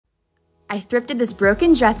I thrifted this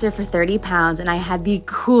broken dresser for 30 pounds and I had the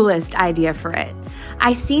coolest idea for it.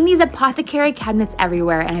 I seen these apothecary cabinets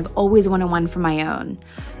everywhere and I've always wanted one for my own.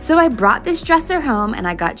 So I brought this dresser home and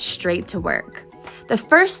I got straight to work. The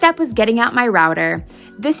first step was getting out my router.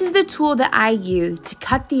 This is the tool that I used to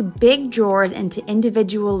cut the big drawers into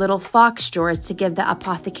individual little fox drawers to give the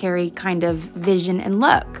apothecary kind of vision and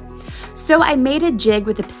look. So I made a jig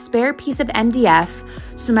with a spare piece of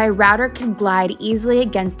MDF so my router could glide easily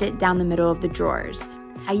against it down the middle of the drawers.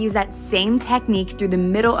 I used that same technique through the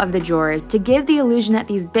middle of the drawers to give the illusion that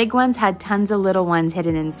these big ones had tons of little ones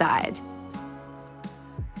hidden inside.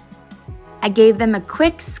 I gave them a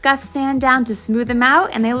quick scuff sand down to smooth them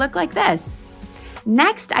out and they look like this.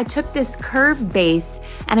 Next, I took this curved base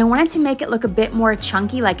and I wanted to make it look a bit more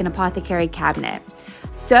chunky like an apothecary cabinet.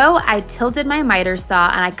 So I tilted my miter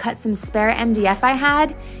saw and I cut some spare MDF I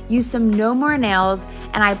had, used some no more nails,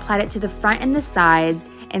 and I applied it to the front and the sides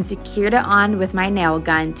and secured it on with my nail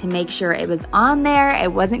gun to make sure it was on there,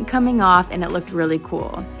 it wasn't coming off, and it looked really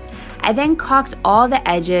cool. I then caulked all the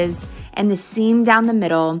edges and the seam down the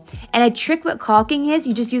middle, and a trick with caulking is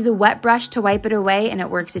you just use a wet brush to wipe it away and it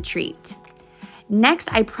works a treat.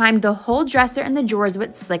 Next, I primed the whole dresser and the drawers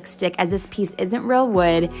with Slick Stick as this piece isn't real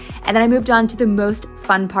wood, and then I moved on to the most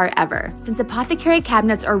fun part ever. Since apothecary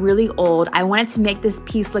cabinets are really old, I wanted to make this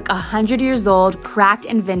piece look 100 years old, cracked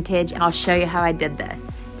and vintage, and I'll show you how I did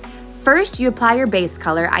this. First, you apply your base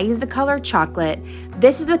color. I use the color chocolate.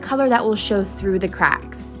 This is the color that will show through the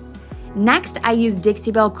cracks. Next, I used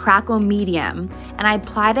Dixiebelle Crackle Medium, and I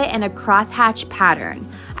applied it in a crosshatch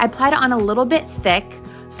pattern. I applied it on a little bit thick,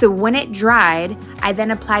 so when it dried, I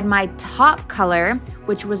then applied my top color,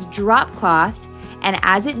 which was drop cloth, and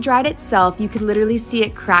as it dried itself, you could literally see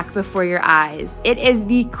it crack before your eyes. It is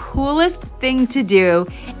the coolest thing to do,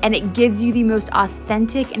 and it gives you the most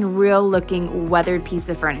authentic and real looking weathered piece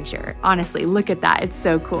of furniture. Honestly, look at that, it's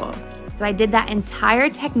so cool. So I did that entire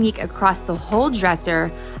technique across the whole dresser,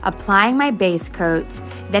 applying my base coat,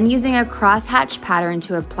 then using a crosshatch pattern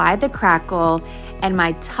to apply the crackle and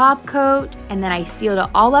my top coat, and then I sealed it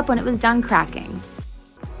all up when it was done cracking.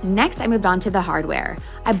 Next, I moved on to the hardware.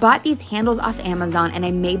 I bought these handles off Amazon and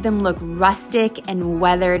I made them look rustic and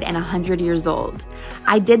weathered and 100 years old.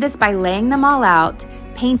 I did this by laying them all out,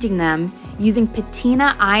 painting them, using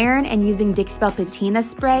patina iron and using Dixiebelle patina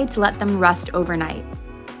spray to let them rust overnight.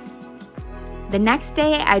 The next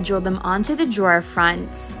day, I drilled them onto the drawer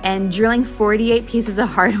fronts, and drilling 48 pieces of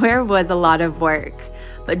hardware was a lot of work.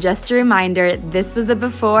 But just a reminder, this was the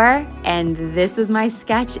before, and this was my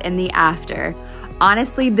sketch in the after.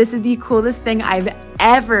 Honestly, this is the coolest thing I've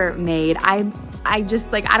ever made. I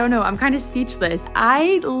don't know, I'm kind of speechless.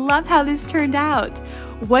 I love how this turned out.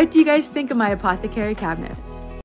 What do you guys think of my apothecary cabinet?